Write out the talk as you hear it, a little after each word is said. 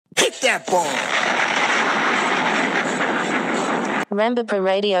that ball. Rambo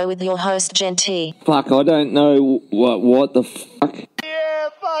Radio with your host, Jen T. Fuck, I don't know what the fuck. Yeah,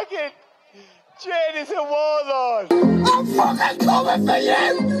 fuck it. Jen is a warlord. I'm fucking coming for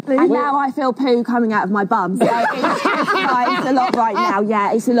you. And now I feel poo coming out of my bum. So it's a lot right now.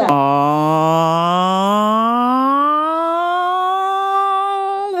 Yeah, it's a lot.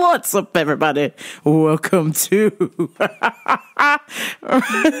 What's up, everybody? Welcome to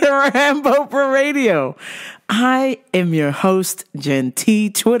Rambo Radio. I am your host, Jen T.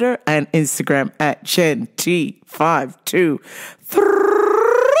 Twitter and Instagram at Jen T523.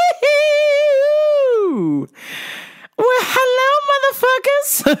 Well, hello,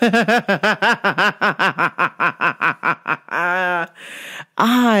 motherfuckers.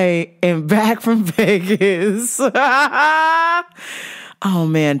 I am back from Vegas. Oh,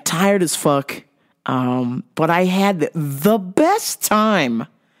 man, tired as fuck. But I had the best time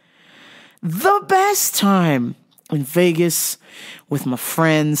in Vegas with my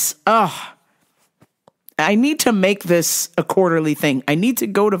friends. I need to make this a quarterly thing. I need to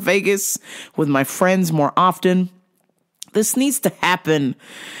go to Vegas with my friends more often. This needs to happen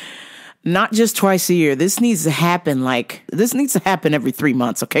not just twice a year. This needs to happen every 3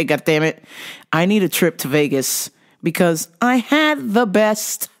 months, okay? God damn it. I need a trip to Vegas because I had the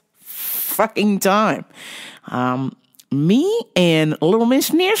best fucking time. Me and Little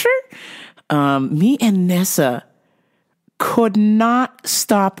Miss Nessa, me and Nessa could not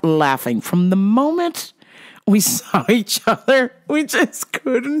stop laughing. From the moment we saw each other, we just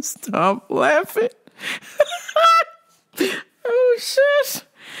couldn't stop laughing. Oh, shit.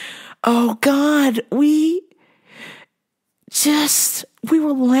 Oh, God. We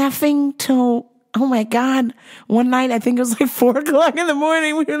were laughing till, oh, my God. One night, I think it was like 4 o'clock in the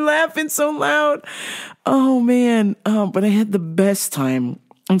morning. We were laughing so loud. Oh, man. But I had the best time.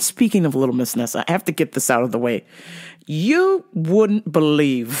 And speaking of Little Miss Nessa, I have to get this out of the way. You wouldn't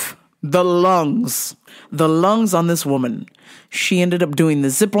believe the lungs on this woman. She ended up doing the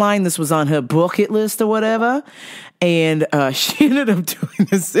zip line. This was on her bucket list or whatever. And she ended up doing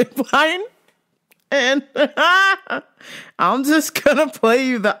the zip line. And I'm just going to play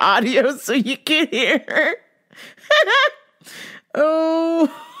you the audio so you can hear her.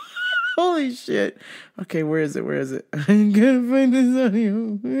 Oh, holy shit. Okay, where is it? I'm going to find this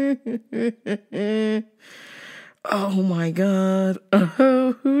audio. Oh, my God.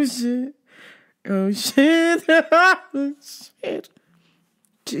 Oh, shit. Oh, shit. Oh, shit.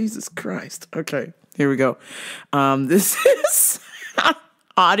 Jesus Christ. Okay, here we go. This is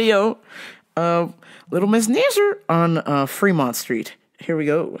audio of Little Miss Nessa on Fremont Street. Here we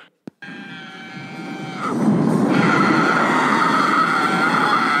go.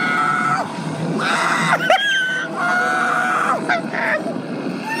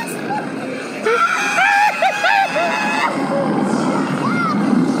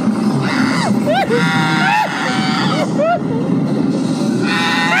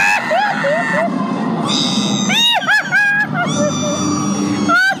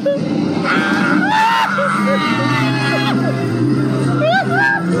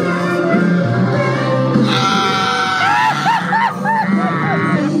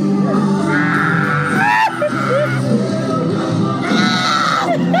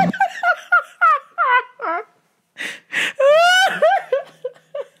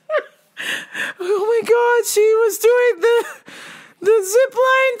 She was doing the zip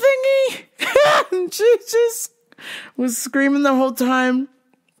line thingy. And she just was screaming the whole time.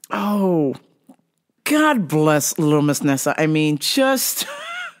 Oh, God bless Little Miss Nessa. I mean, just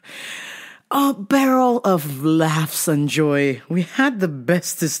a barrel of laughs and joy. We had the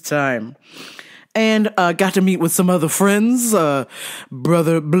bestest time. And got to meet with some other friends,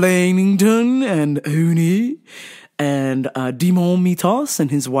 Brother Blanington and Hooney. And Demon Mitos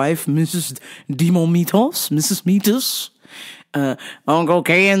and his wife, Mrs. Demon Mitos, Mrs. Mitos, Uncle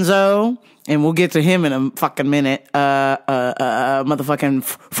Kenzo, and we'll get to him in a fucking minute.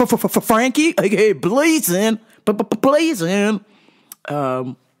 Motherfucking Frankie, aka Blazing,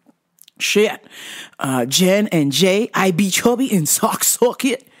 shit. Jen and Jay, IB Chubby and Sock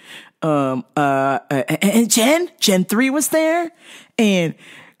Socket. And Gen 3 was there, and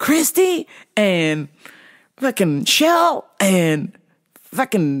Christy, and fucking Shell, and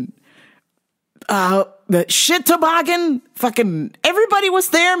fucking the shit toboggan. Fucking everybody was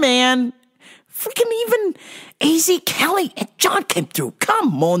there, man. Freaking even AZ Kelly and John came through.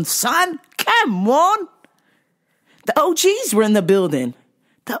 Come on, son. Come on. The OGs were in the building.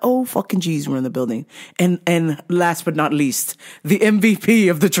 The old fucking G's were in the building. And last but not least, the MVP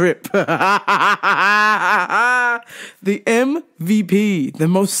of the trip. The MVP, the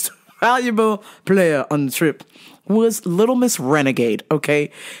most valuable player on the trip was Little Miss Renegade,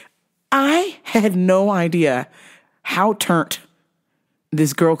 okay? I had no idea how turned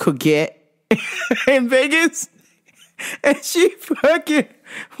this girl could get in Vegas, and she fucking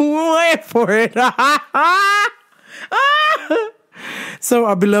went for it. So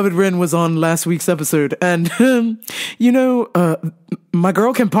our beloved Ren was on last week's episode, and my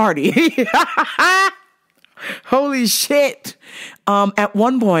girl can party. Holy shit. At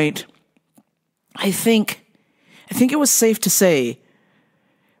one point, I think it was safe to say,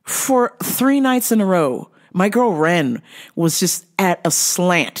 for 3 nights in a row, my girl Ren was just at a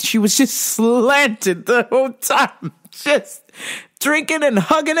slant. She was just slanted the whole time. Just drinking and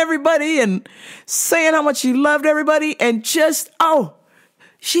hugging everybody and saying how much she loved everybody. And just,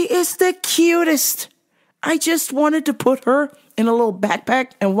 she is the cutest. I just wanted to put her in a little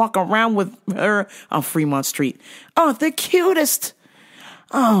backpack and walk around with her on Fremont Street. Oh, the cutest.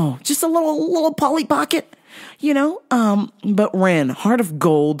 Oh, just a little Polly Pocket. But Ren, heart of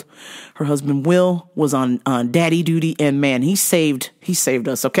gold. Her husband Will was on daddy duty, and man, he saved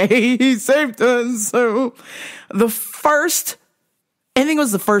us, okay? He saved us. So I think it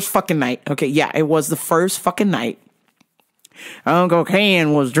was the first fucking night. Okay, yeah, it was the first fucking night. Uncle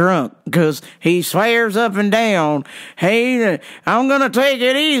Ken was drunk because he swears up and down, hey, I'm going to take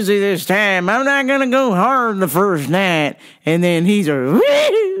it easy this time. I'm not going to go hard the first night. And then he's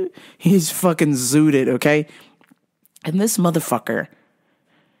fucking zooted, okay? And this motherfucker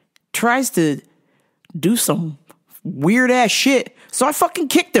tries to do some weird ass shit. So I fucking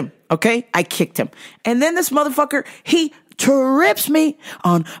kicked him, okay? I kicked him. And then this motherfucker, he trips me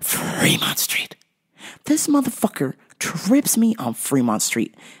on Fremont Street. This motherfucker trips me on Fremont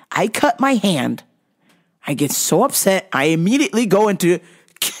Street. I cut my hand. I get so upset, I immediately go into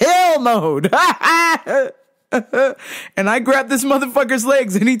kill mode. And I grab this motherfucker's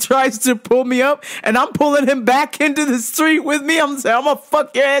legs and he tries to pull me up and I'm pulling him back into the street with me. I'm saying, I'm gonna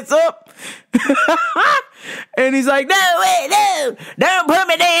fuck your ass up. And he's like, no, wait, no, don't put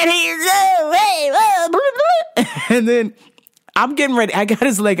me down here. No, wait, and then I'm getting ready. I got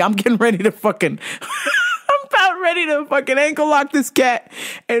his leg. I'm getting ready to fucking, I'm about ready to fucking ankle lock this cat.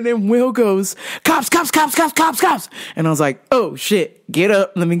 And then Will goes, cops. And I was like, oh shit, get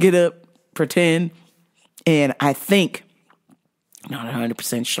up. Let me get up, pretend. And I think, not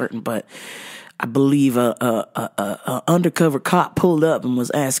 100% certain, but I believe a undercover cop pulled up and was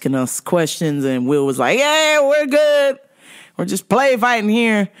asking us questions, and Will was like, yeah, we're good. We're just play fighting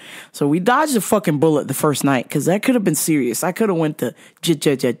here. So we dodged a fucking bullet the first night, because that could have been serious. I could have went to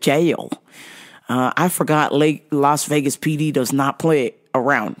jail. I forgot Las Vegas PD does not play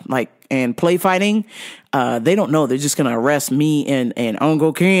around. And play fighting, they don't know. They're just going to arrest me and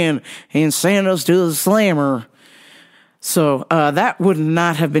Uncle Ken and send us to the slammer. So that would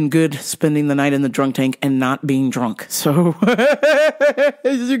not have been good, spending the night in the drunk tank and not being drunk. So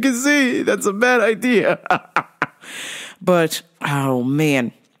as you can see, that's a bad idea. But, oh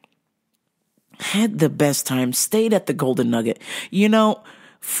man, had the best time, stayed at the Golden Nugget.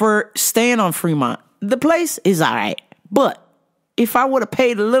 For staying on Fremont, the place is all right. But if I would have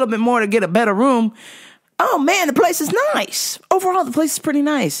paid a little bit more to get a better room, oh man, the place is nice. Overall, the place is pretty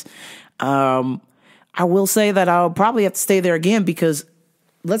nice. I will say that I'll probably have to stay there again because,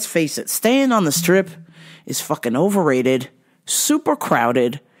 let's face it, staying on the Strip is fucking overrated, super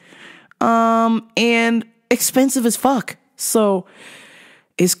crowded, and expensive as fuck. So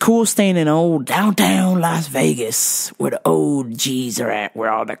it's cool staying in old downtown Las Vegas, where the old G's are at,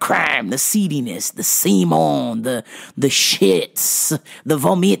 where all the crime, the seediness, the semen, the shits, the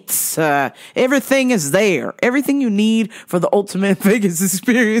vomits, everything is there. Everything you need for the ultimate Vegas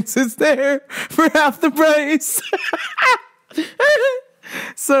experience is there for half the price.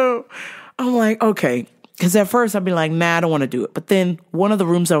 So I'm like, okay. Because at first I'd be like, nah, I don't want to do it. But then one of the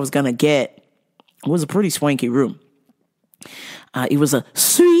rooms I was going to get was a pretty swanky room. It was a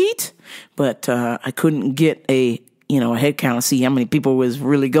suite, but I couldn't get a head count to see how many people was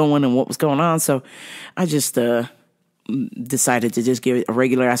really going and what was going on. So I just decided to just give it a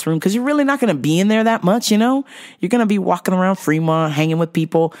regular ass room, because you're really not going to be in there that much, You're going to be walking around Fremont, hanging with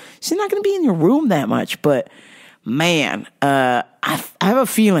people. So you're not going to be in your room that much. But man, I have a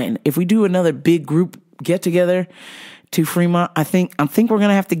feeling if we do another big group get together to Fremont, I think we're going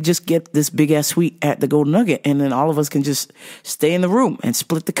to have to just get this big ass suite at the Golden Nugget, and then all of us can just stay in the room and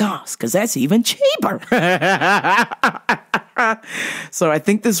split the cost, because that's even cheaper. So I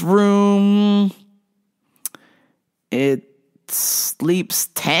think this room, it sleeps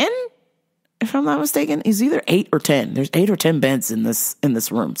 10, if I'm not mistaken. It's either 8 or 10. There's 8 or 10 beds in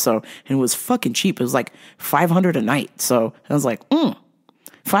this room. So, and it was fucking cheap. It was like $500 a night. So I was like,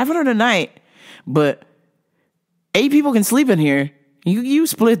 $500 a night, but 8 people can sleep in here. You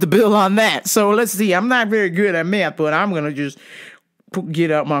split the bill on that. So let's see. I'm not very good at math, but I'm gonna just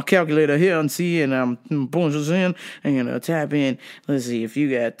get out my calculator here and see, and I'm punch this in and tap in. Let's see, if you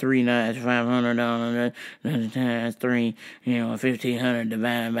got 3 nights, $500 times 3, 1,500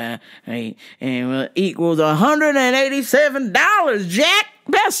 divided by 8, and it equals $187. Jack,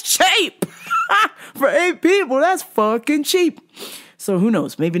 that's cheap for 8 people. That's fucking cheap. So who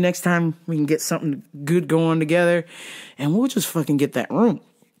knows? Maybe next time we can get something good going together, and we'll just fucking get that room.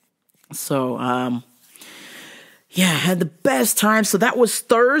 So, yeah, I had the best time. So that was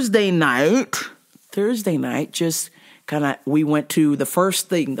Thursday night. Just kind of, we went to the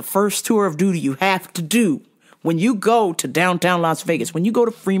first tour of duty you have to do when you go to downtown Las Vegas. When you go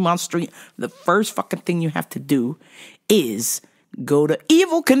to Fremont Street, the first fucking thing you have to do is go to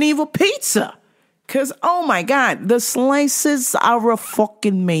Evel Knievel Pizza. Because, oh my God, the slices are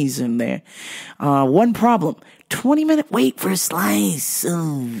fucking amazing there. One problem, 20-minute wait for a slice.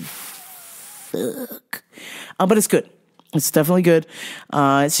 Oh, fuck. But it's good. It's definitely good.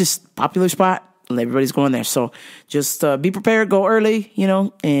 It's just popular spot, and everybody's going there. So just be prepared, go early,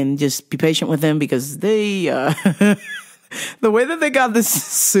 and just be patient with them, because they, the way that they got this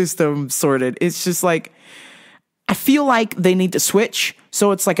system sorted, it's just like, I feel like they need to switch.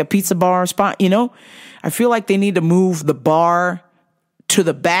 So it's like a pizza bar spot, I feel like they need to move the bar to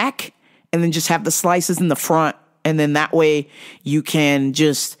the back and then just have the slices in the front. And then that way you can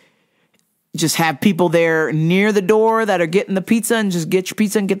just have people there near the door that are getting the pizza, and just get your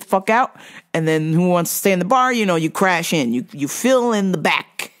pizza and get the fuck out. And then who wants to stay in the bar, you crash in. You fill in the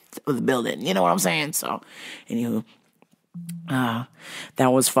back of the building. You know what I'm saying? So, anywho, that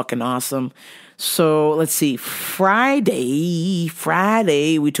was fucking awesome. So let's see. Friday,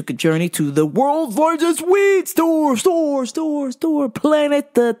 we took a journey to the world's largest weed store, Planet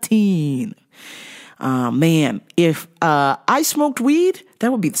 13. Man, if I smoked weed,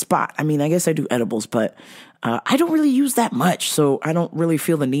 that would be the spot. I mean, I guess I do edibles, but I don't really use that much, so I don't really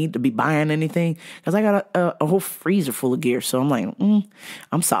feel the need to be buying anything, because I got a whole freezer full of gear, so I'm like,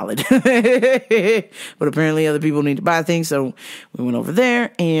 I'm solid. But apparently other people need to buy things, so we went over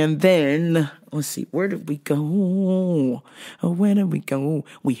there, and then, let's see, where did we go? Where did we go?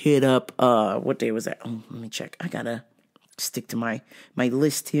 We hit up, what day was that? Oh, let me check. I gotta stick to my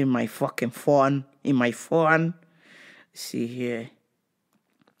list here in my fucking phone. Let's see here.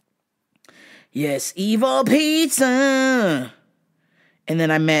 Yes, Evel Pizza. And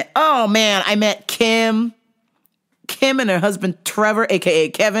then I met Kim and her husband Trevor, aka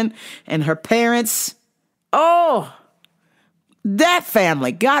Kevin, and her parents. Oh, that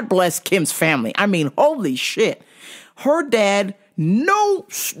family. God bless Kim's family. I mean, holy shit. Her dad, no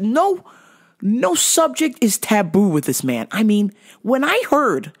subject is taboo with this man. I mean, when I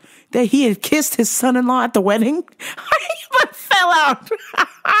heard that he had kissed his son-in-law at the wedding, I even fell out.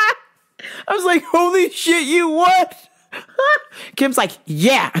 I was like, holy shit, you what? Kim's like,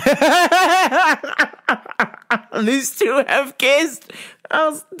 yeah. These two have kissed. I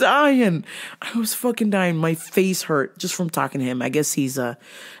was dying. I was fucking dying. My face hurt just from talking to him. I guess he's a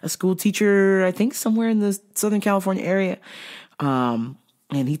school teacher, I think somewhere in the Southern California area. And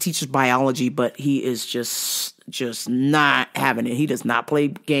he teaches biology, but he is just not having it. He does not play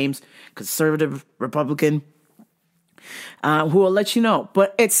games. Conservative, Republican. Who will let you know.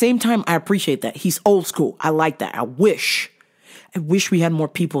 But at the same time, I appreciate that. He's old school. I like that. I wish we had more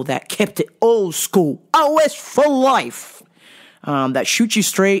people that kept it old school. OS for life. That shoot you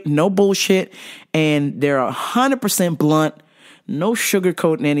straight, no bullshit, and they're 100% blunt, no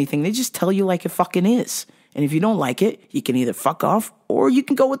sugarcoating anything. They just tell you like it fucking is. And if you don't like it, you can either fuck off or you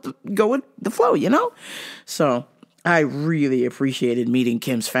can go with the flow, So I really appreciated meeting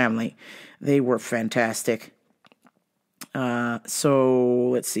Kim's family. They were fantastic. So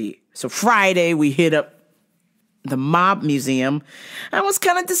let's see. So Friday we hit up the Mob Museum. I was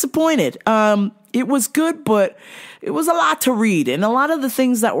kind of disappointed. It was good, but it was a lot to read, and a lot of the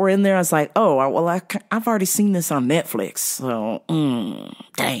things that were in there, I was like, oh, well, I've already seen this on Netflix, so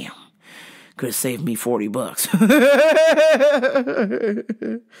damn, could have saved me $40.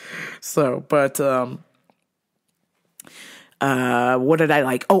 So, but what did I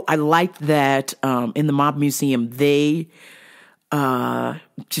like? Oh, I liked that in the Mob Museum, they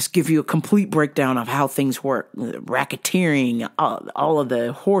just give you a complete breakdown of how things work. Racketeering, all of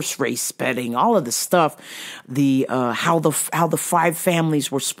the horse race betting, all of the stuff, how the 5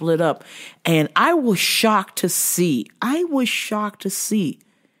 families were split up. And I was shocked to see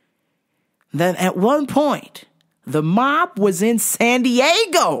that at one point, the mob was in San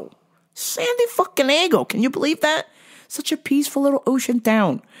Diego. San fucking Diego. Can you believe that? Such a peaceful little ocean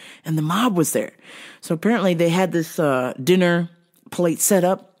town. And the mob was there. So apparently they had this dinner plate set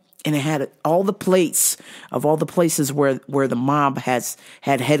up. And it had all the plates of all the places where the mob had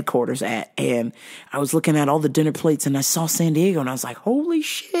headquarters at. And I was looking at all the dinner plates and I saw San Diego and I was like, holy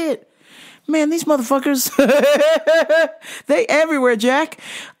shit. Man, these motherfuckers, they everywhere, Jack.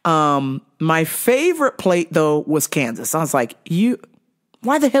 My favorite plate, though, was Kansas. I was like,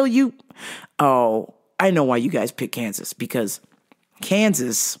 why the hell you? Oh, I know why you guys pick Kansas. Because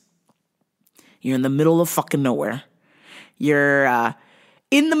Kansas, you're in the middle of fucking nowhere. You're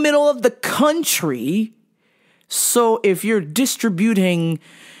in the middle of the country. So if you're distributing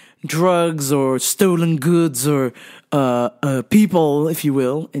drugs or stolen goods or people, if you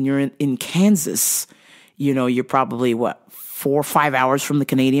will, and you're in Kansas, you're probably 4 or 5 hours from the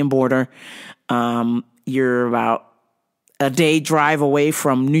Canadian border. You're about a day drive away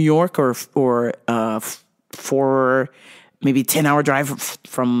from New York or 4, maybe 10-hour drive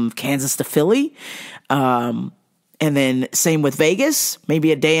from Kansas to Philly. And then same with Vegas,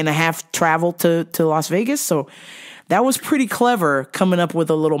 maybe a day and a half travel to Las Vegas. So that was pretty clever coming up with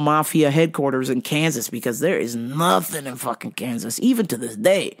a little mafia headquarters in Kansas because there is nothing in fucking Kansas, even to this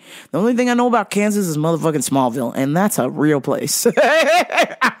day. The only thing I know about Kansas is motherfucking Smallville, and that's a real place.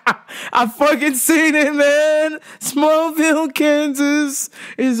 I fucking seen it, man. Smallville, Kansas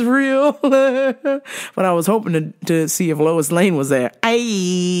is real. But I was hoping to see if Lois Lane was there.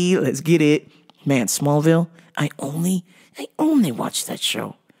 Aye, let's get it. Man, Smallville. I only watched that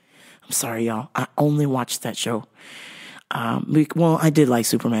show. I'm sorry, y'all. I only watched that show. Well, I did like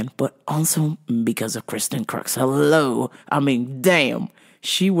Superman, but also because of Kristen Crooks. Hello. I mean, damn.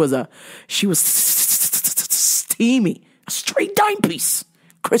 She was steamy. A straight dime piece.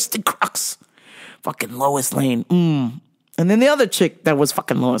 Kristen Crooks. Fucking Lois Lane. And then the other chick that was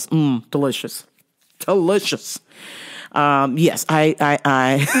fucking Lois. Delicious. Delicious. Yes,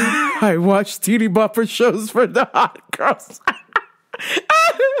 I watch teeny bopper shows for the hot girls.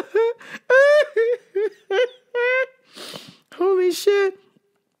 Holy shit.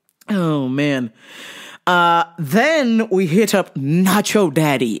 Oh, man. Then we hit up Nacho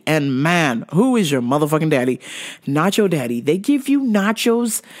Daddy. And man, who is your motherfucking daddy? Nacho Daddy. They give you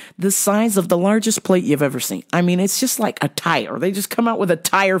nachos the size of the largest plate you've ever seen. I mean, it's just like a tire. They just come out with a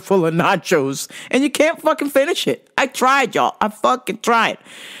tire full of nachos and you can't fucking finish it. I tried, y'all. I fucking tried.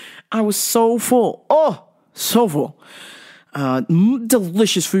 I was so full. Oh, so full.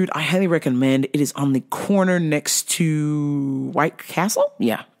 Delicious food. I highly recommend. It is on the corner next to White Castle.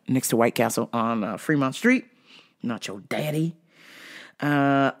 Yeah. Next to White Castle on Fremont Street. Nacho Daddy.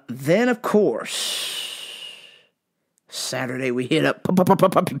 Then, of course, Saturday we hit up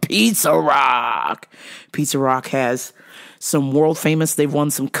Pizza Rock. Pizza Rock has some world famous. They've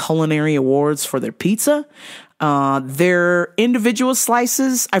won some culinary awards for their pizza. Their individual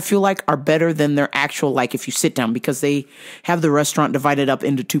slices, I feel like, are better than their actual, like, if you sit down, because they have the restaurant divided up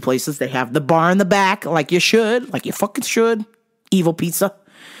into two places. They have the bar in the back, like you fucking should. Evil Pizza.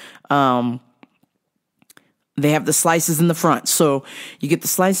 They have the slices in the front. So you get the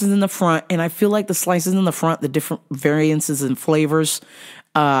slices in the front, and I feel like the slices in the front, the different variances and flavors,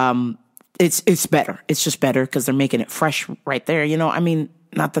 it's better. It's just better because they're making it fresh right there. I mean,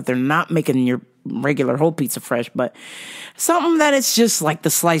 not that they're not making your regular whole pizza fresh, but something that it's just like the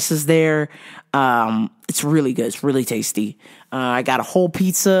slices there. It's really good. It's really tasty. I got a whole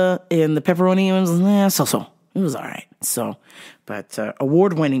pizza and the pepperoni was so. It was all right. So, but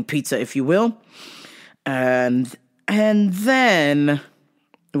award-winning pizza, if you will. And then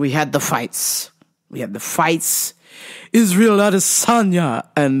we had the fights. Israel Adesanya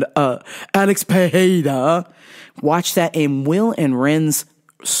and Alex Pereira. Watched that in Will and Ren's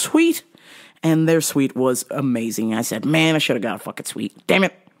suite, and their suite was amazing. I said, man, I should have got a fucking suite. Damn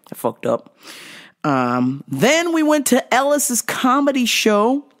it. I fucked up. Then we went to Ellis's comedy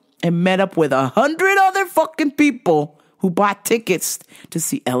show and met up with 100 other fucking people who bought tickets to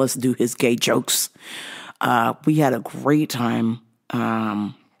see Ellis do his gay jokes. We had a great time.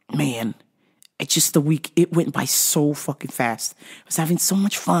 Man, it's just the week, it went by so fucking fast. I was having so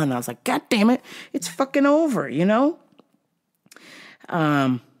much fun. I was like, God damn it, it's fucking over,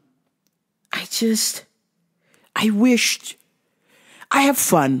 I have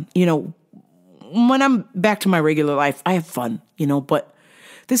fun, when I'm back to my regular life, I have fun, but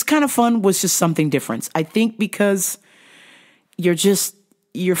this kind of fun was just something different. I think because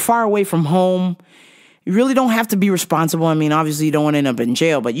you're far away from home. You really don't have to be responsible. I mean, obviously you don't want to end up in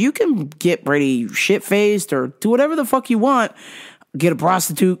jail, but you can get pretty shit-faced or do whatever the fuck you want. Get a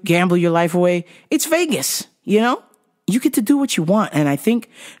prostitute, gamble your life away. It's Vegas, You get to do what you want. And I think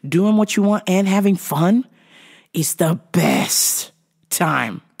doing what you want and having fun is the best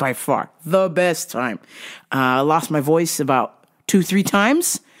time by far. The best time. I lost my voice about 2-3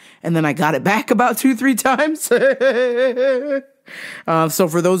 times, and then I got it back about 2-3 times. So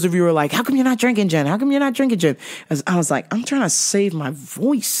for those of you who are like, how come you're not drinking, Jen? How come you're not drinking, Jen? I was like, I'm trying to save my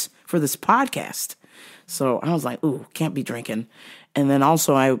voice for this podcast. So I was like, ooh, can't be drinking. And then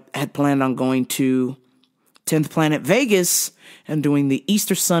also I had planned on going to 10th Planet Vegas and doing the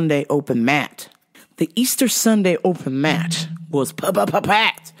Easter Sunday open mat. The Easter Sunday open mat was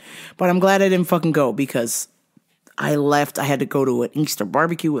packed. But I'm glad I didn't fucking go because I left. I had to go to an Easter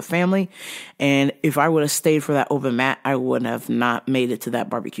barbecue with family. And if I would have stayed for that open mat, I would have not made it to that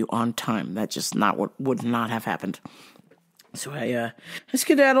barbecue on time. That just would not have happened. So I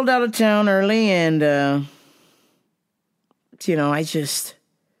skedaddled out of town early and,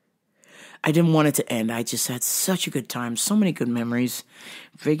 I didn't want it to end. I just had such a good time. So many good memories.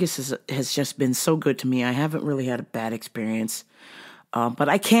 Vegas has just been so good to me. I haven't really had a bad experience. But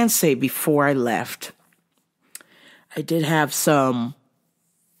I can say before I left, I did have some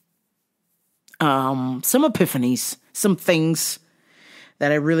epiphanies, some things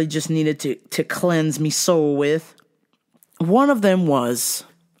that I really just needed to cleanse me soul with. One of them was,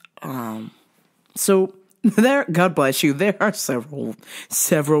 so there, God bless you, there are several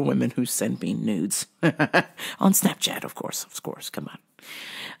women who send me nudes on Snapchat, of course, come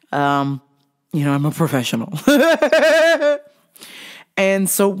on. I'm a professional. And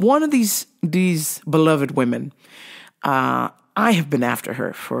so one of these beloved women, I have been after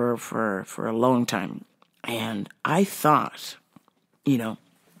her for a long time. And I thought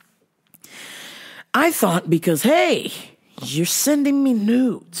because, hey, you're sending me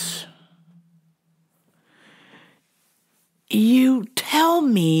nudes. You tell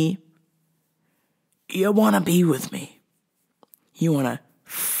me you want to be with me. You want to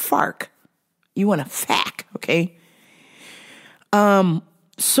fark. You want to fack, okay?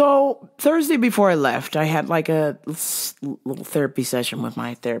 So Thursday before I left, I had like a little therapy session with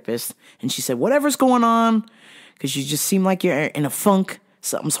my therapist. And she said, whatever's going on, because you just seem like you're in a funk,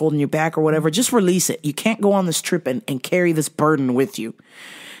 something's holding you back or whatever, just release it. You can't go on this trip and carry this burden with you.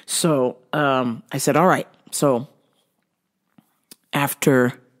 So I said, all right. So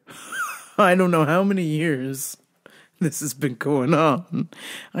after I don't know how many years this has been going on,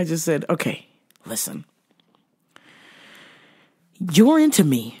 I just said, okay, listen. You're into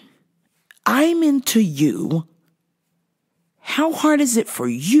me. I'm into you. How hard is it for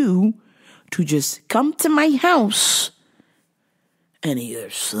you to just come to my house and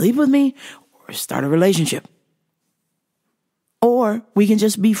either sleep with me or start a relationship? Or we can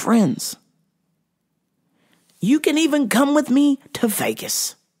just be friends. You can even come with me to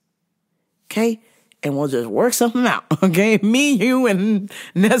Vegas. Okay? And we'll just work something out. Okay? Me, you, and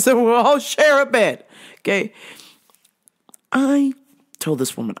Nessa will all share a bed. Okay? I told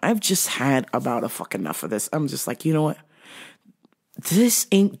this woman, I've just had about a fuck enough of this. I'm just like, you know what? This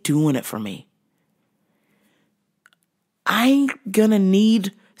ain't doing it for me. I'm gonna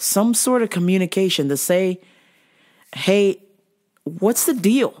need some sort of communication to say, hey, what's the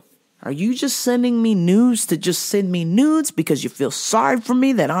deal? Are you just sending me nudes to just send me nudes because you feel sorry for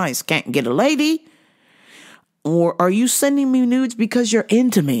me that I can't get a lady? Or are you sending me nudes because you're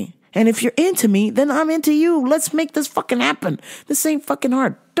into me? And if you're into me, then I'm into you. Let's make this fucking happen. This ain't fucking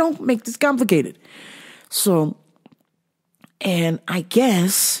hard. Don't make this complicated. So, and I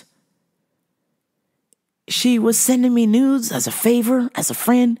guess she was sending me nudes as a favor, as a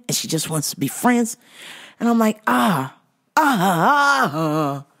friend, and she just wants to be friends. And I'm like,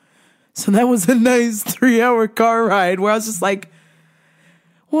 So that was a nice 3-hour car ride where I was just like,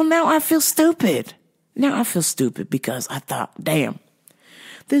 well, now I feel stupid. Now I feel stupid because I thought, damn,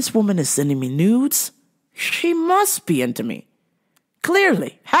 this woman is sending me nudes. She must be into me.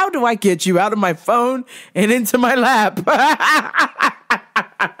 Clearly. How do I get you out of my phone and into my lap?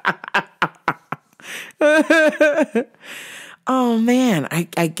 Oh, man.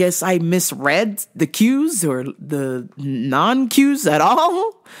 I guess I misread the cues or the non-cues at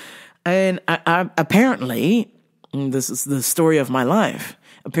all. And I apparently, this is the story of my life.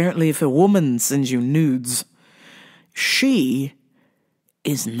 Apparently, if a woman sends you nudes, she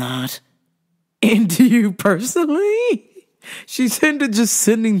is not into you personally. She's into just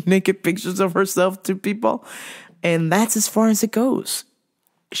sending naked pictures of herself to people. And that's as far as it goes.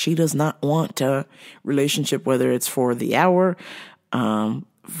 She does not want a relationship, whether it's for the hour,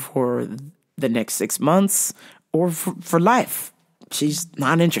 for the next 6 months, or for life. She's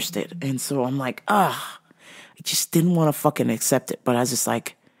not interested. And so I'm like, I just didn't want to fucking accept it. But I was just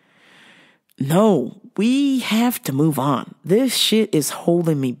like, no, we have to move on. This shit is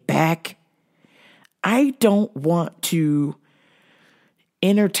holding me back. I don't want to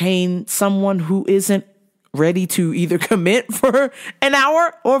entertain someone who isn't ready to either commit for an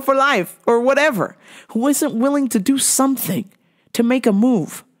hour or for life or whatever, who isn't willing to do something to make a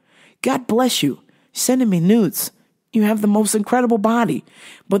move. God bless you. Sending me nudes. You have the most incredible body.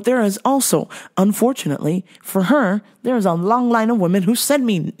 But there is also, unfortunately, for her, there is a long line of women who send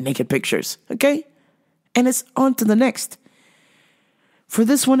me naked pictures. Okay? And it's on to the next. For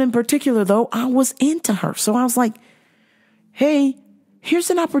this one in particular, though, I was into her. So I was like, hey, here's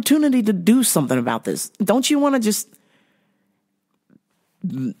an opportunity to do something about this. Don't you want to just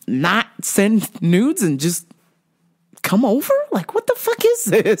not send nudes and just come over? Like, what the fuck is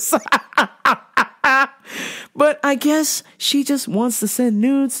this? But I guess she just wants to send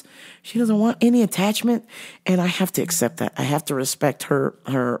nudes. She doesn't want any attachment. And I have to accept that. I have to respect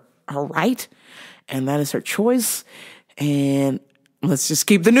her right. And that is her choice. And let's just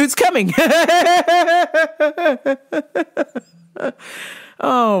keep the nudes coming.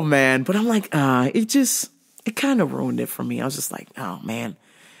 Oh, man. But I'm like, it kind of ruined it for me. I was just like, oh, man.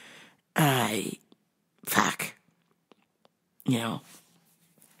 Fuck. You know,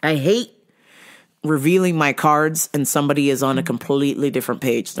 I hate revealing my cards and somebody is on a completely different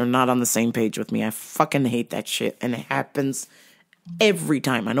page. They're not on the same page with me. I fucking hate that shit. And it happens every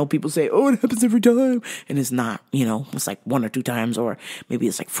time. I know people say, oh, it happens every time. And it's not, you know, it's like 1 or 2 times, or maybe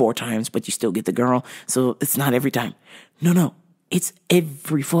it's like 4 times, but you still get the girl. So it's not every time. No, it's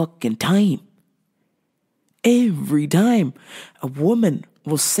every fucking time. Every time a woman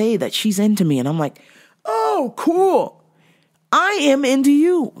will say that she's into me and I'm like, oh, cool. I am into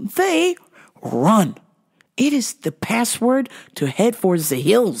you. They run. It is the password to head for the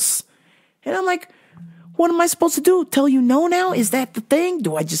hills. And I'm like, what am I supposed to do? Tell you no now? Is that the thing?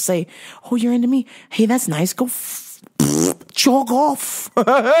 Do I just say, oh, you're into me? Hey, that's nice. Go jog off.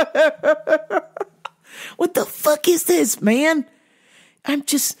 What the fuck is this, man? I'm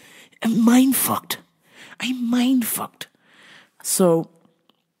mind fucked. I'm mind fucked. So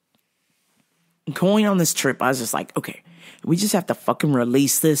going on this trip, I was just like, okay, we just have to fucking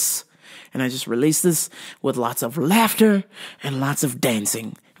release this. And I just released this with lots of laughter and lots of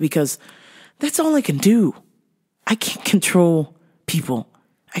dancing, because that's all I can do. I can't control people.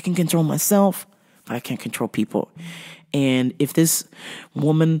 I can control myself, but I can't control people. And if this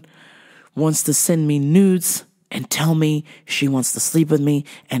woman wants to send me nudes and tell me she wants to sleep with me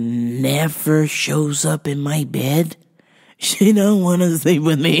and never shows up in my bed, she don't want to sleep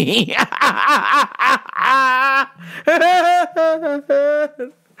with me.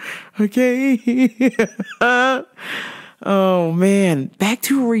 Okay. Oh, man. Back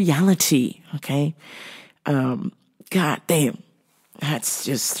to reality. Okay. God damn. That's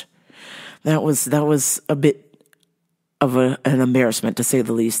just, that was a bit of an embarrassment, to say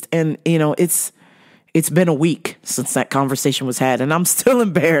the least. And, you know, it's been a week since that conversation was had, and I'm still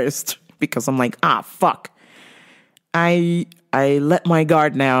embarrassed because I'm like, fuck. I let my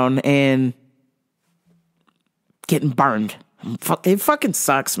guard down and getting burned. It fucking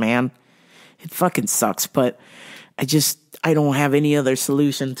sucks, man. It fucking sucks, but I don't have any other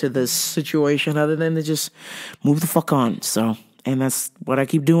solution to this situation other than to just move the fuck on. So, and that's what I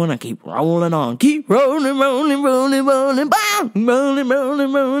keep doing. I keep rolling on. Keep rolling. I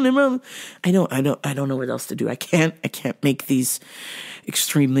don't know what else to do. I can't make these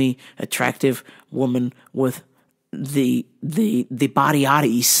extremely attractive women with the body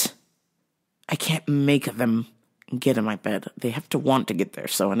oddies. I can't make them get in my bed. They have to want to get there.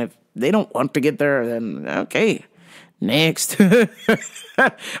 So, and if they don't want to get there, then okay, next.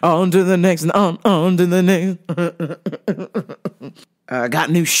 On to the next, on to the next. Got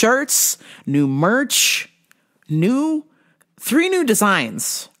new shirts, new merch, 3 new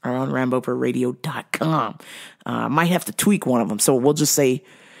designs are on RamboPerRadio.com. Might have to tweak one of them, so we'll just say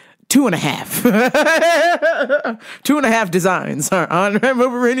 2.5. 2.5 designs are on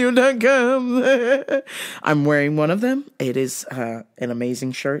RamboPerRadio.com. I'm wearing one of them. It is an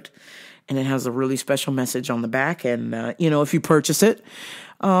amazing shirt, and it has a really special message on the back. And, if you purchase it,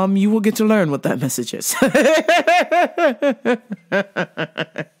 you will get to learn what that message is.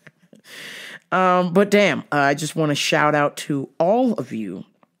 But damn, I just want to shout out to all of you,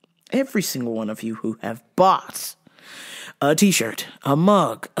 every single one of you who have bought a t-shirt, a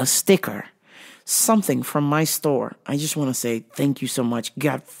mug, a sticker, something from my store. I just want to say thank you so much.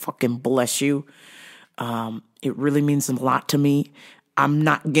 God fucking bless you. It really means a lot to me. I'm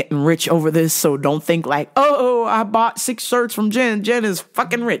not getting rich over this, so don't think like, oh, I bought 6 shirts from Jen. Jen is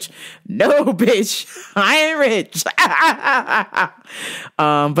fucking rich. No, bitch, I ain't rich.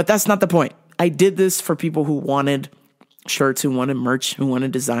 But that's not the point. I did this for people who wanted shirts, who wanted merch, who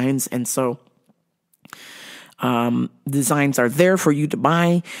wanted designs, and so Designs are there for you to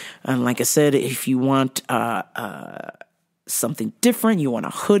buy. And like I said, if you want something different, you want a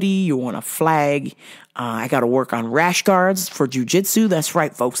hoodie, you want a flag, I got to work on rash guards for jiu-jitsu. That's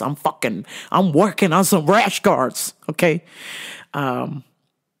right, folks. I'm working on some rash guards. Okay.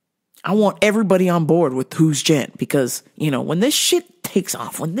 I want everybody on board with Who's Gent, because, when this shit takes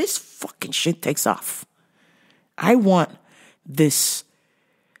off, when this fucking shit takes off, I want this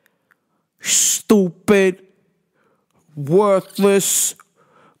stupid, worthless,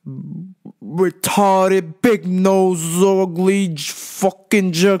 retarded, big nose, ugly,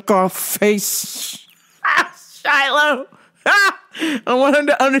 fucking jerk off face. Shiloh. I want him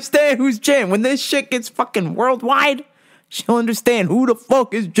to understand who's Jen. When this shit gets fucking worldwide, she'll understand who the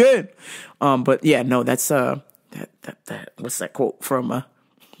fuck is Jen. But yeah, no, that's that what's that quote from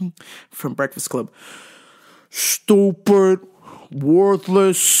Breakfast Club? Stupid,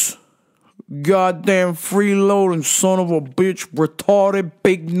 worthless, goddamn freeloading son of a bitch, retarded,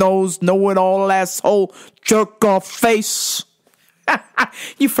 big nose, know-it-all asshole, jerk off face.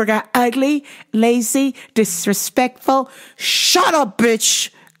 You forgot ugly, lazy, disrespectful. Shut up, bitch.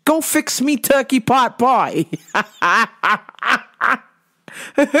 Go fix me turkey pot pie.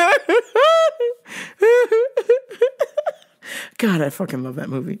 God, I fucking love that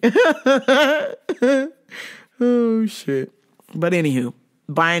movie. Oh, shit. But anywho,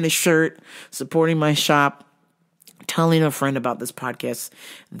 buying a shirt, supporting my shop, telling a friend about this podcast,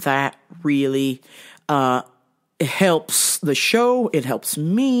 that really it helps the show. It helps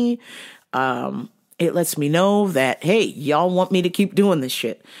me. It lets me know that, hey, y'all want me to keep doing this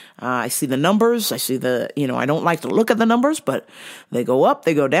shit. I see the numbers. I see I don't like to look at the numbers, but they go up,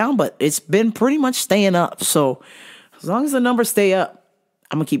 they go down, but it's been pretty much staying up. So as long as the numbers stay up,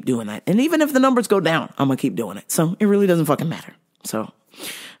 I'm going to keep doing that. And even if the numbers go down, I'm going to keep doing it. So it really doesn't fucking matter. So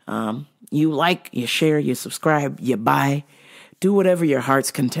you like, you share, you subscribe, you buy, do whatever your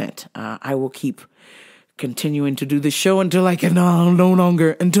heart's content. I will keep continuing to do the show until I can no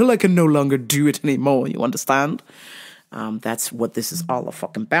longer do it anymore. You understand? That's what this is all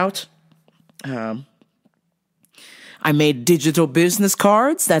fucking about. I made digital business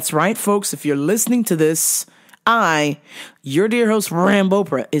cards. That's right, folks. If you're listening to this, your dear host,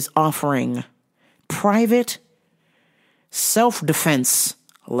 Rambopra, is offering private self-defense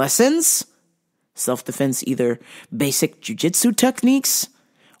lessons. Self-defense, either basic jiu-jitsu techniques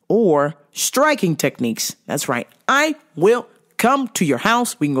or striking techniques. That's right. I will come to your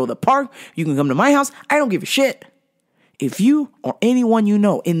house. We can go to the park. You can come to my house. I don't give a shit. If you or anyone you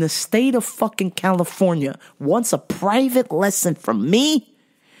know in the state of fucking California wants a private lesson from me,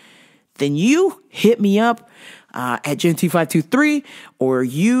 then you hit me up at GenT523, or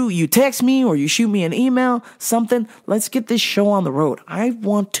you text me, or you shoot me an email, something. Let's get this show on the road. I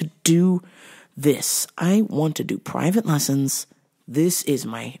want to do this. I want to do private lessons. This is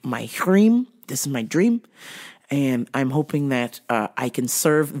my dream. This is my dream. And I'm hoping that I can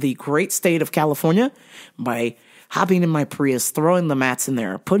serve the great state of California by hopping in my Prius, throwing the mats in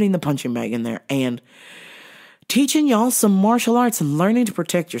there, putting the punching bag in there, and teaching y'all some martial arts and learning to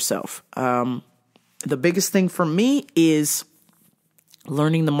protect yourself. The biggest thing for me is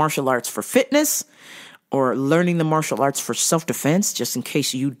learning the martial arts for fitness, or learning the martial arts for self-defense, just in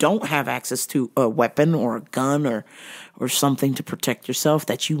case you don't have access to a weapon or a gun or something to protect yourself,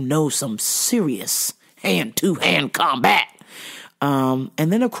 that some serious hand-to-hand combat. And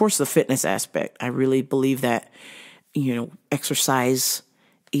then, of course, the fitness aspect. I really believe that, exercise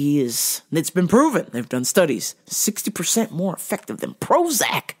it's been proven. They've done studies, 60% more effective than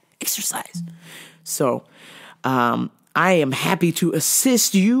Prozac exercise. So, I am happy to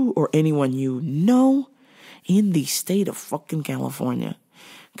assist you or anyone you know in the state of fucking California.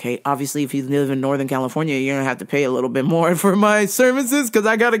 Okay, obviously, if you live in Northern California, you're going to have to pay a little bit more for my services because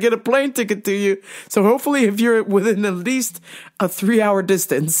I got to get a plane ticket to you. So hopefully, if you're within at least a 3-hour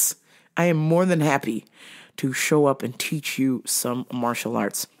distance, I am more than happy to show up and teach you some martial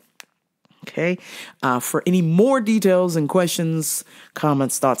arts. Okay, for any more details and questions,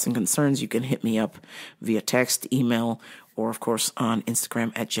 comments, thoughts, and concerns, you can hit me up via text, email, or of course on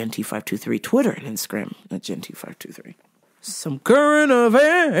Instagram at GenT523, Twitter and Instagram at GenT523. Some current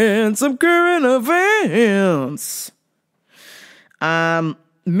events.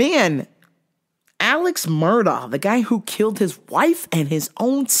 Man, Alex Murdaugh, the guy who killed his wife and his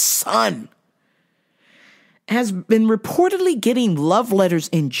own son, has been reportedly getting love letters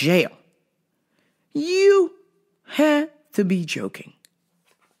in jail. You have to be joking.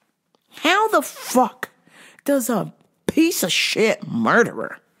 How the fuck does a piece of shit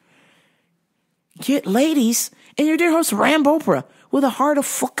murderer get ladies and your dear host Rambopra with a heart of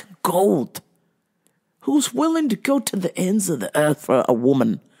fucking gold who's willing to go to the ends of the earth for a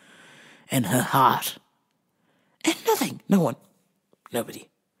woman and her heart. And nothing, no one, nobody.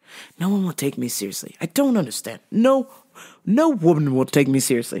 No one will take me seriously. I don't understand. No woman will take me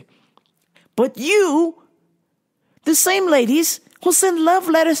seriously. But you, the same ladies, will send love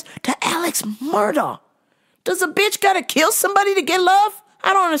letters to Alex Murdaugh. Does a bitch gotta kill somebody to get love?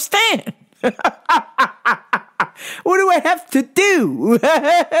 I don't understand. What do I have to do?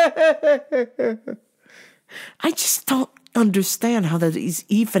 I just don't understand how that is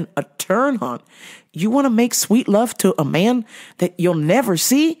even a turn on. You want to make sweet love to a man that you'll never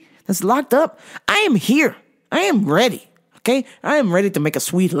see, that's locked up? I am here. I am ready. Okay? I am ready to make a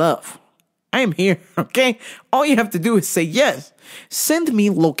sweet love. I am here. Okay? All you have to do is say yes. Send me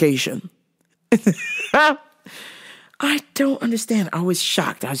location. I don't understand. I was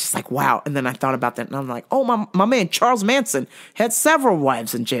shocked. I was just like, wow. And then I thought about that, and I'm like, oh, my man Charles Manson had several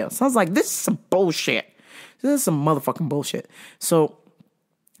wives in jail. So I was like, this is some bullshit. This is some motherfucking bullshit. So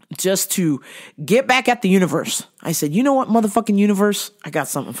just to get back at the universe, I said, you know what, motherfucking universe? I got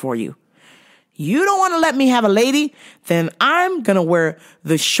something for you. You don't want to let me have a lady? Then I'm going to wear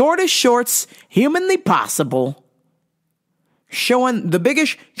the shortest shorts humanly possible, showing the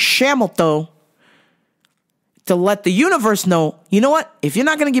biggest camel toe, to let the universe know, you know what? If you're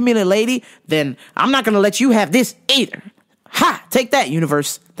not going to give me the lady, then I'm not going to let you have this either. Ha! Take that,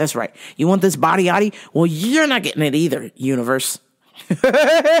 universe. That's right. You want this body yaddy? Well, you're not getting it either, universe.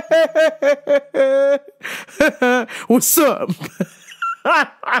 What's up? I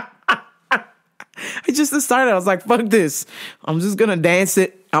just decided, I was like, fuck this. I'm just going to dance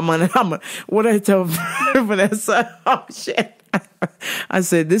it. What did I tell Vanessa? Oh, shit. I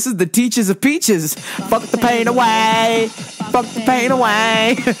said, this is the teachers of peaches. Fuck the pain away. Fuck the pain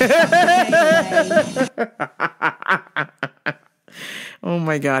away. Oh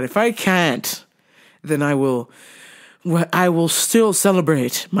my God. If I can't, then I will still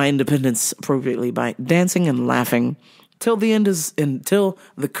celebrate my independence appropriately by dancing and laughing until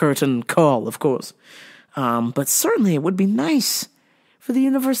the curtain call, of course. But certainly it would be nice for the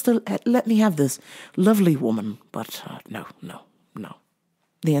universe to let me have this lovely woman. But no.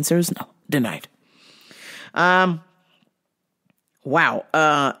 The answer is no. Denied. Wow.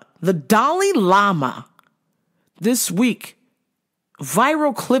 The Dalai Lama. This week,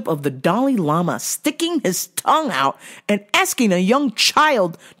 viral clip of the Dalai Lama sticking his tongue out and asking a young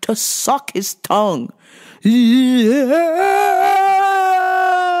child to suck his tongue. Yeah!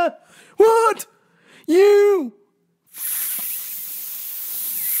 What? You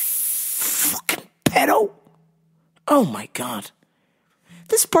fucking pedo? Oh my God.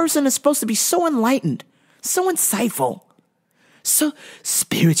 This person is supposed to be so enlightened, so insightful, so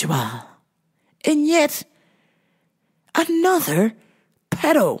spiritual. And yet, another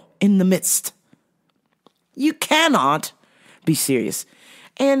pedo in the midst. You cannot be serious.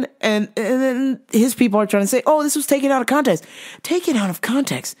 And then his people are trying to say, oh, this was taken out of context. Taken out of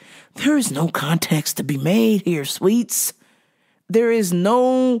context. There is no context to be made here, sweets. There is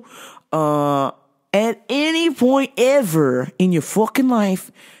no, at any point ever in your fucking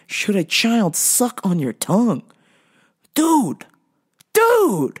life, should a child suck on your tongue. Dude,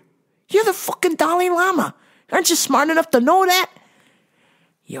 you're the fucking Dalai Lama. Aren't you smart enough to know that?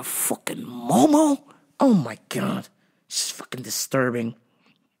 You fucking Momo. Oh my God. It's fucking disturbing.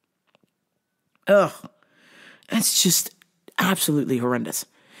 Ugh. That's just absolutely horrendous.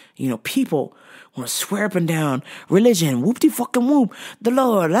 You know, people want to swear up and down religion, whoop-de-fucking-whoop, the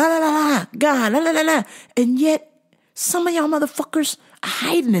Lord, la-la-la-la, God, la-la-la-la. And yet, some of y'all motherfuckers are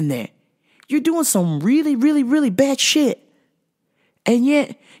hiding in there. You're doing some really, really, really bad shit. And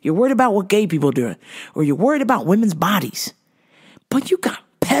yet, you're worried about what gay people are doing. Or you're worried about women's bodies. But you got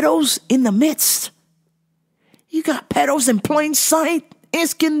pedos in the midst. You got pedos in plain sight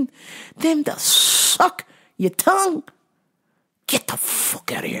asking them to suck your tongue. Get the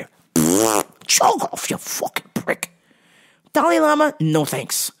fuck out of here. Choke off, you fucking prick. Dalai Lama, no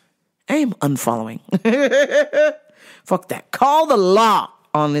thanks. I am unfollowing. Fuck that. Call the law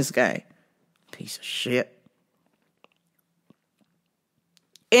on this guy. Piece of shit.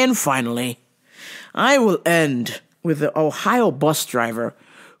 And finally, I will end with the Ohio bus driver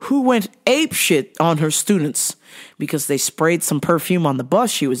who went apeshit on her students because they sprayed some perfume on the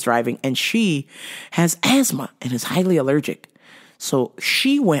bus she was driving, and she has asthma and is highly allergic. So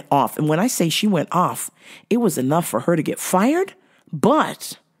she went off. And when I say she went off, it was enough for her to get fired.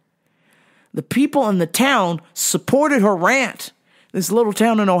 But the people in the town supported her rant. This little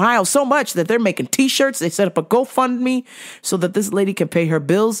town in Ohio so much that they're making t-shirts. They set up a GoFundMe so that this lady can pay her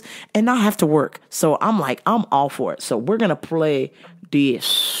bills and not have to work. So I'm like, I'm all for it. So we're going to play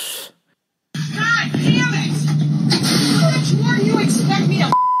this. God damn it! How much more do you expect me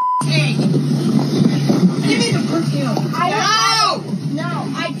to take? Give me the perfume. No,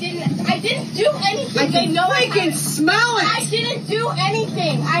 I didn't do anything. I can freaking smell it. I didn't do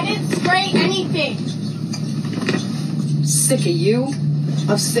anything. I didn't spray anything. Sick of you.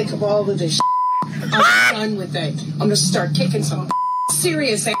 I'm sick of all of this. I'm done with it. I'm gonna start kicking some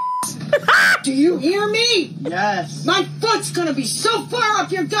serious ass. Do you hear me? Yes. My foot's gonna be so far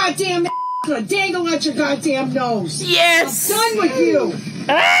up your goddamn ass, gonna dangle at your goddamn nose. Yes. I'm done with you.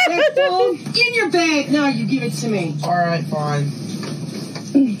 That phone in your bag. Now you give it to me. All right, fine.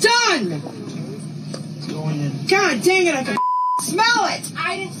 Done. It's going in. God dang it! I can smell it.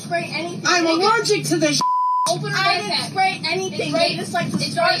 I didn't spray anything. I'm allergic to this. Open I didn't spray anything. It's right, just like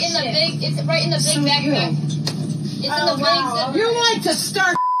it's right in the big. It's right in the big backpack. It's in the big zipper. You like to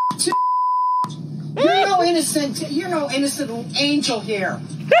start too. You're no innocent. You're no innocent angel here.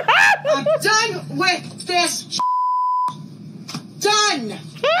 I'm done with this. Done.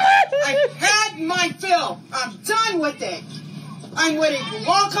 I've had my fill. I'm done with it. I'm ready to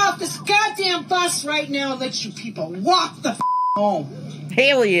walk off this goddamn bus right now and let you people walk the home.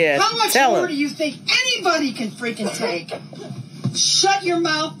 Hell yeah. How much Tell more her. do you think anybody can freaking take? Shut your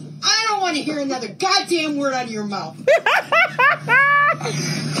mouth. I don't want to hear another goddamn word out of your mouth.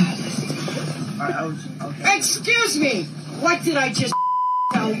 Okay. Excuse me. What did I just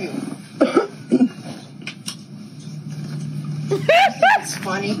tell you? You think it's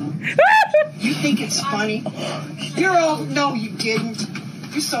funny? You think it's funny? You're all... No, you didn't.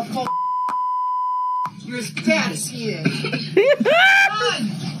 You're so full. You're as bad as he is.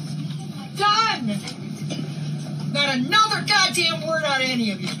 Done. Done. Not another goddamn word out of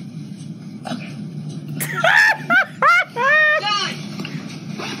any of you. Done.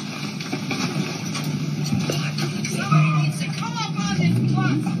 Somebody needs to come up on this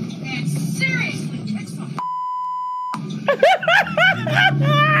bus and seriously kick some. I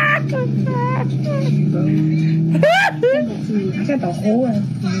got the whole ass.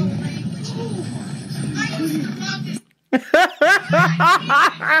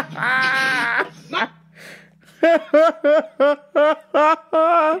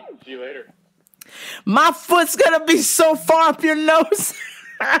 See you later. My foot's gonna be so far up your nose,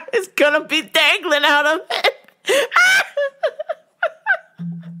 it's gonna be dangling out of it.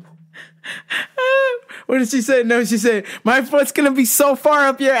 What did she say? No, she said, my foot's gonna be so far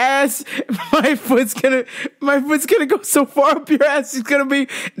up your ass. My foot's gonna go so far up your ass, it's gonna be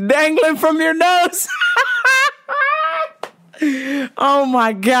dangling from your nose. Oh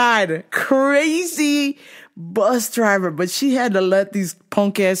my God. Crazy bus driver. But she had to let these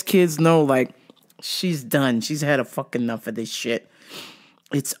punk ass kids know, like, she's done. She's had a fucking enough of this shit.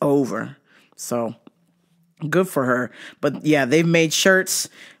 It's over. So good for her. But yeah, they've made shirts.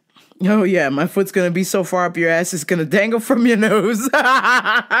 Oh yeah, my foot's gonna be so far up your ass, it's gonna dangle from your nose.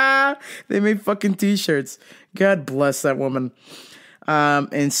 They made fucking t-shirts. God bless that woman.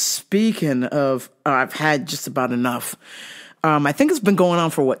 And speaking of, I've had just about enough. I think it's been going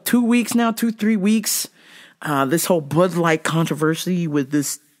on for 2 weeks now, 3 weeks. This whole Bud Light controversy with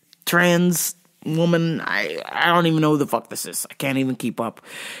this trans woman. I don't even know who the fuck this is. I can't even keep up.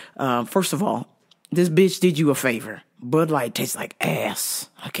 First of all, this bitch did you a favor. Bud Light tastes like ass.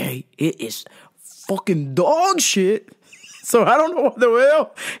 Okay? It is fucking dog shit. So I don't know what the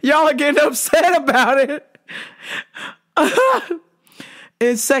hell y'all are getting upset about it.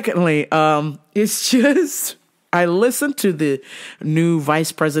 And secondly, it's just, I listened to the new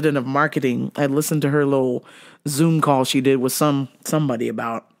vice president of marketing. I listened to her little Zoom call she did with somebody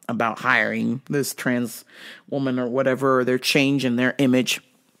about hiring this trans woman or whatever, or their change in their image.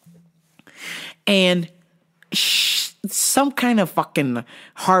 And some kind of fucking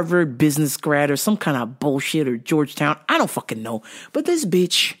Harvard business grad or some kind of bullshit, or Georgetown, I don't fucking know. But this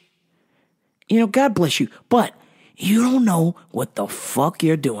bitch, God bless you, but you don't know what the fuck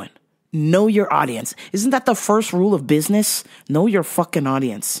you're doing. Know your audience. Isn't that the first rule of business? Know your fucking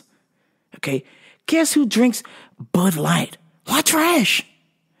audience. Okay? Guess who drinks Bud Light? What trash?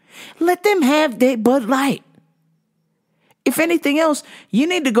 Let them have their Bud Light. If anything else, you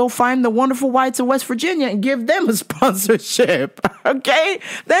need to go find the Wonderful Whites of West Virginia and give them a sponsorship. Okay?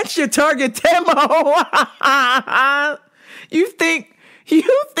 That's your target demo. You think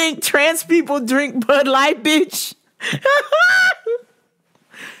trans people drink Bud Light, bitch?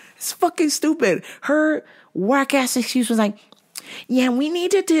 It's fucking stupid. Her whack ass excuse was like, yeah, we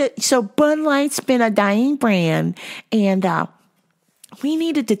needed to, so Bud Light's been a dying brand, and we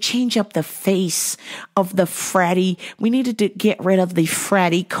needed to change up the face of the fratty. We needed to get rid of the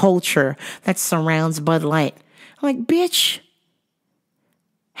fratty culture that surrounds Bud Light. I'm like, bitch,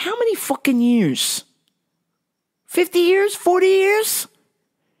 How many fucking years? 50 years? 40 years?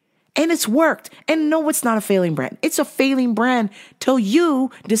 And it's worked. And no, it's not a failing brand. It's a failing brand till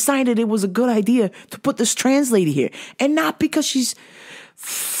you decided it was a good idea to put this trans lady here. And not because she's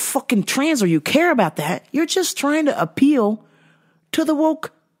fucking trans or you care about that. You're just trying to appeal to the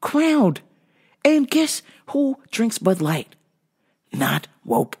woke crowd. And guess who drinks Bud Light? Not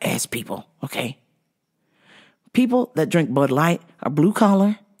woke ass people, okay? People that drink Bud Light are blue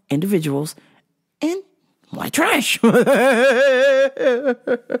collar individuals and white trash. I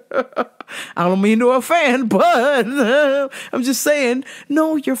don't mean to offend, but I'm just saying,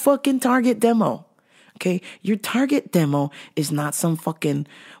 know your fucking target demo. Okay? Your target demo is not some fucking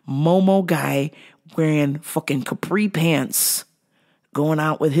Momo guy wearing fucking capri pants going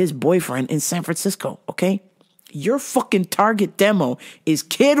out with his boyfriend in San Francisco. Okay? Your fucking target demo is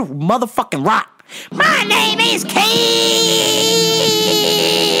Kid Motherfucking Rock. My name is Kid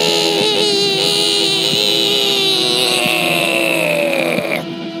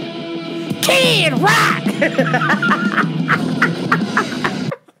Rock.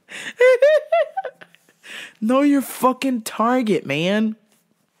 Know your fucking target, man.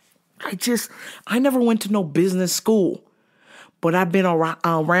 I never went to no business school, but I've been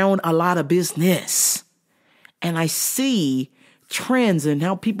around a lot of business. And I see trends and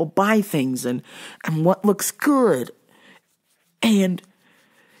how people buy things and what looks good. And,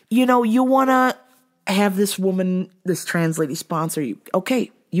 you know, you want to have this woman, this trans lady sponsor you.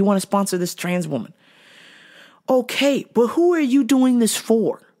 Okay, you want to sponsor this trans woman. Okay, but who are you doing this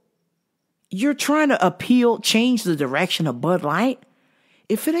for? You're trying to change the direction of Bud Light.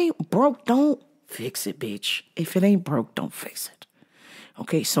 If it ain't broke, don't fix it, bitch. If it ain't broke, don't fix it.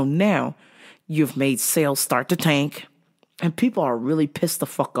 Okay, so now you've made sales start to tank and people are really pissed the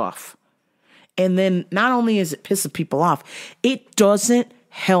fuck off. And then not only is it pissing people off, it doesn't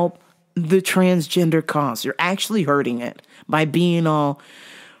help the transgender cause. You're actually hurting it by being all,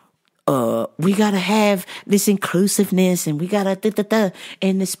 we gotta have this inclusiveness and we gotta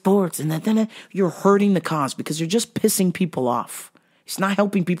in the sports and you're hurting the cause because you're just pissing people off. It's not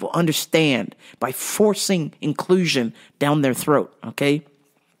helping people understand by forcing inclusion down their throat, okay?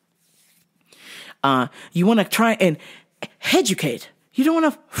 You want to try and educate. You don't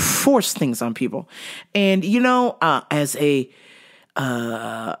want to force things on people. And, you know, as a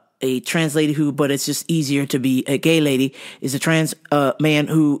trans lady but it's just easier to be a gay lady, is a trans man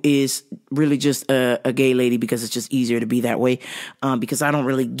who is really just a gay lady because it's just easier to be that way, because I don't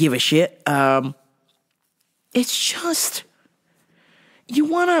really give a shit. It's just, you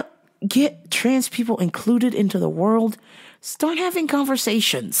want to get trans people included into the world, start having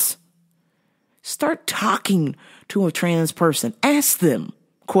conversations. Start talking to a trans person. Ask them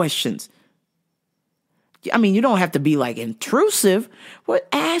questions. I mean, you don't have to be like intrusive,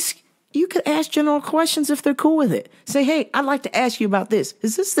 but you could ask general questions if they're cool with it. Say, hey, I'd like to ask you about this.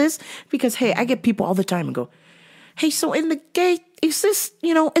 Is this? Because, hey, I get people all the time and go, hey, so in the gay, is this,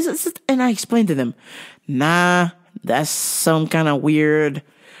 you know, is this? And I explain to them, nah, that's some kind of weird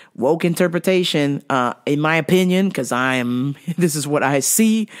woke interpretation, in my opinion, because this is what I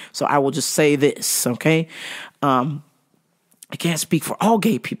see, so I will just say this, okay? I can't speak for all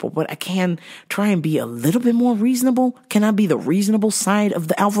gay people, but I can try and be a little bit more reasonable. Can I be the reasonable side of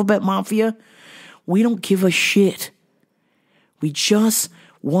the alphabet mafia? We don't give a shit. We just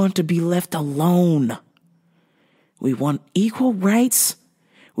want to be left alone. We want equal rights.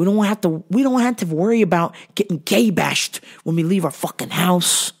 We don't have to worry about getting gay bashed when we leave our fucking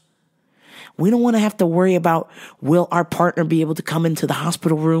house. We don't want to have to worry about, will our partner be able to come into the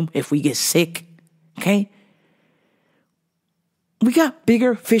hospital room if we get sick? Okay? We got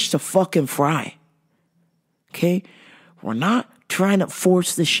bigger fish to fucking fry. Okay? We're not trying to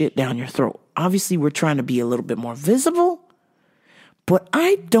force this shit down your throat. Obviously, we're trying to be a little bit more visible, but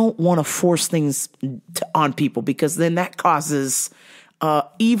I don't want to force things on people because then that causes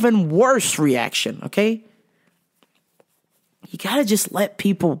even worse reaction, okay? You gotta just let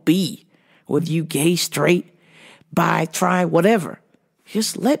people be. Whether you gay, straight, bi, tri, whatever.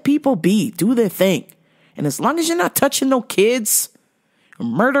 Just let people be. Do their thing. And as long as you're not touching no kids or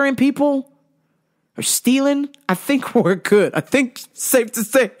murdering people or stealing, I think we're good. I think it's safe to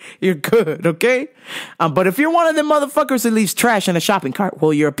say you're good, okay? But if you're one of them motherfuckers that leaves trash in a shopping cart,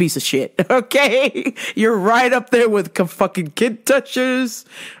 well, you're a piece of shit, okay? You're right up there with fucking kid touchers,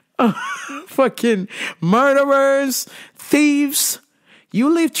 fucking murderers, thieves. You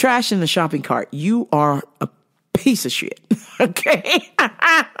leave trash in the shopping cart, you are a piece of shit, okay?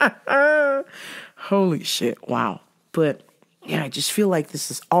 Holy shit, wow. But, yeah, I just feel like this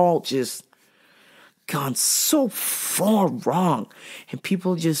is all just gone so far wrong. And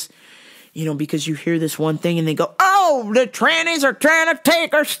people just, because you hear this one thing and they go, oh, the trannies are trying to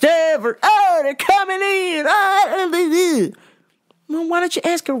take our stuff, or, oh, they're coming in. Well, why don't you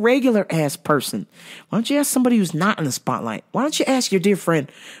ask a regular ass person? Why don't you ask somebody who's not in the spotlight? Why don't you ask your dear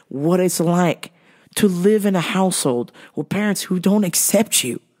friend what it's like to live in a household with parents who don't accept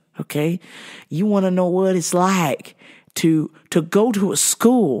you? Okay? You want to know what it's like to go to a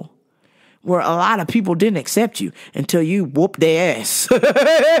school where a lot of people didn't accept you until you whooped their ass.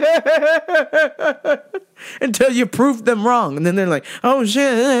 Until you proved them wrong. And then they're like, oh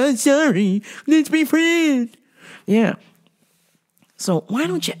shit, sorry, let's be friends. Yeah. So why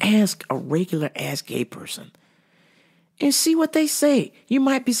don't you ask a regular ass gay person and see what they say? You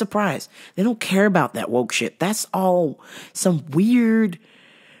might be surprised. They don't care about that woke shit. That's all some weird,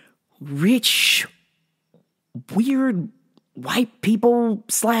 rich, weird white people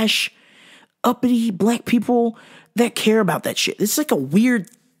 / uppity black people that care about that shit. It's like a weird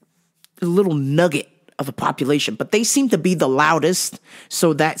little nugget of the population, but they seem to be the loudest,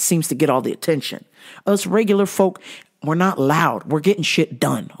 so that seems to get all the attention. Us regular folk, we're not loud. We're getting shit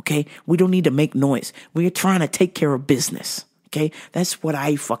done, okay? We don't need to make noise. We're trying to take care of business, okay? That's what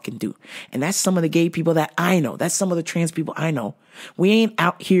I fucking do. And that's some of the gay people that I know. That's some of the trans people I know. We ain't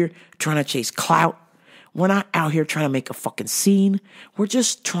out here trying to chase clout. We're not out here trying to make a fucking scene. We're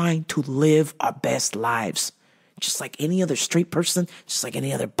just trying to live our best lives. Just like any other straight person, just like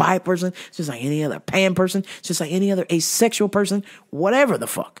any other bi person, just like any other pan person, just like any other asexual person, whatever the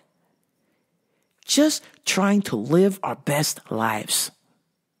fuck. Just trying to live our best lives.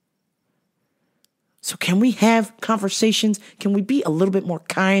 So can we have conversations? Can we be a little bit more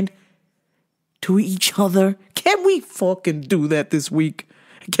kind to each other? Can we fucking do that this week?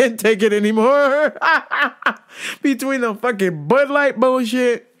 I can't take it anymore. Between the fucking Bud Light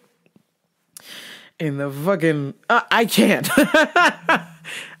bullshit and the fucking... I can't.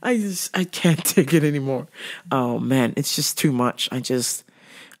 I can't take it anymore. Oh, man, it's just too much.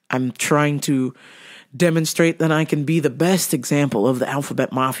 I'm trying to demonstrate that I can be the best example of the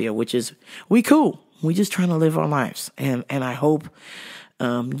alphabet mafia, which is, we cool. We just trying to live our lives. And I hope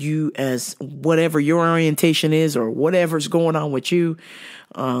you, as whatever your orientation is or whatever's going on with you,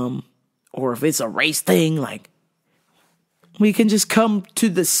 or if it's a race thing, like, we can just come to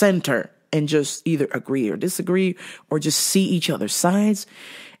the center and just either agree or disagree or just see each other's sides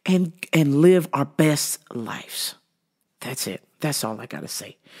and live our best lives. That's it. That's all I gotta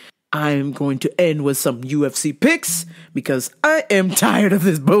say. I'm going to end with some UFC picks because I am tired of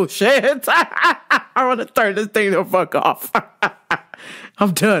this bullshit. I want to turn this thing the fuck off.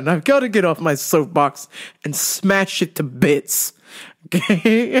 I'm done. I've got to get off my soapbox and smash it to bits.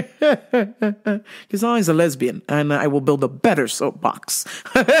 Okay? Because I'm always a lesbian and I will build a better soapbox.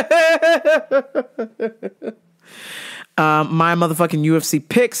 My motherfucking UFC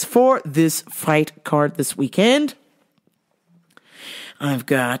picks for this fight card this weekend. I've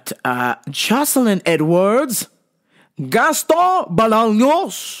got Jocelyn Edwards, Gaston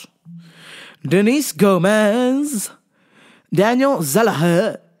Bolaños, Denise Gomez, Daniel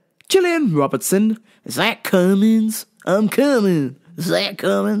Zellher, Gillian Robertson, Zach Cummins, I'm coming, Zach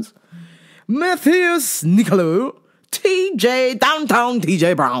Cummins, Matthias Nicolou, Downtown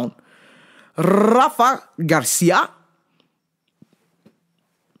TJ Brown, Rafa Garcia.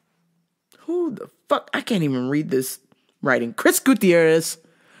 Who the fuck? I can't even read this writing. Chris Gutierrez,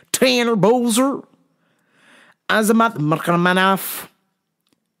 Tanner Bozer, Azamat Markmanaf,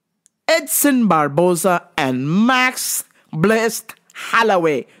 Edson Barboza, and Max Blessed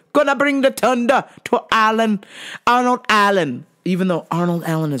Holloway. Gonna bring the thunder to Arnold Allen. Even though Arnold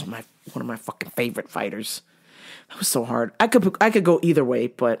Allen is one of my fucking favorite fighters. That was so hard. I could go either way,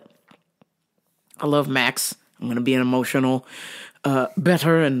 but I love Max. I'm gonna be an emotional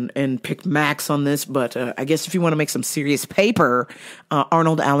better and pick Max on this, but I guess if you want to make some serious paper,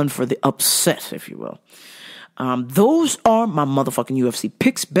 Arnold Allen for the upset, if you will. Those are my motherfucking UFC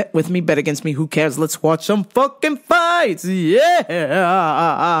picks. Bet with me, bet against me, who cares? Let's watch some fucking fights.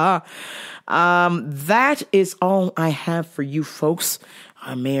 Yeah. That is all I have for you folks.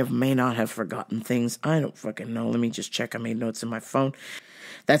 I may not have forgotten things. I don't fucking know. Let me just check. I made notes in my phone.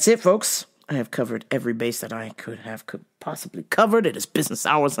 That's it, folks. I have covered every base that I could possibly covered. It is business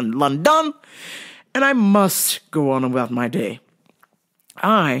hours in London, and I must go on about my day.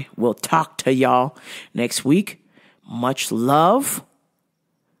 I will talk to y'all next week. Much love.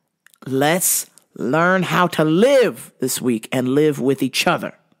 Let's learn how to live this week and live with each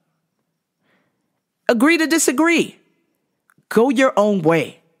other. Agree to disagree. Go your own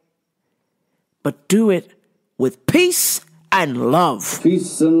way. But do it with peace and love.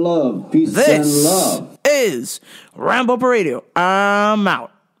 Peace and love. Peace and love. This is Rambo Radio. I'm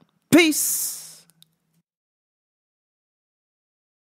out. Peace.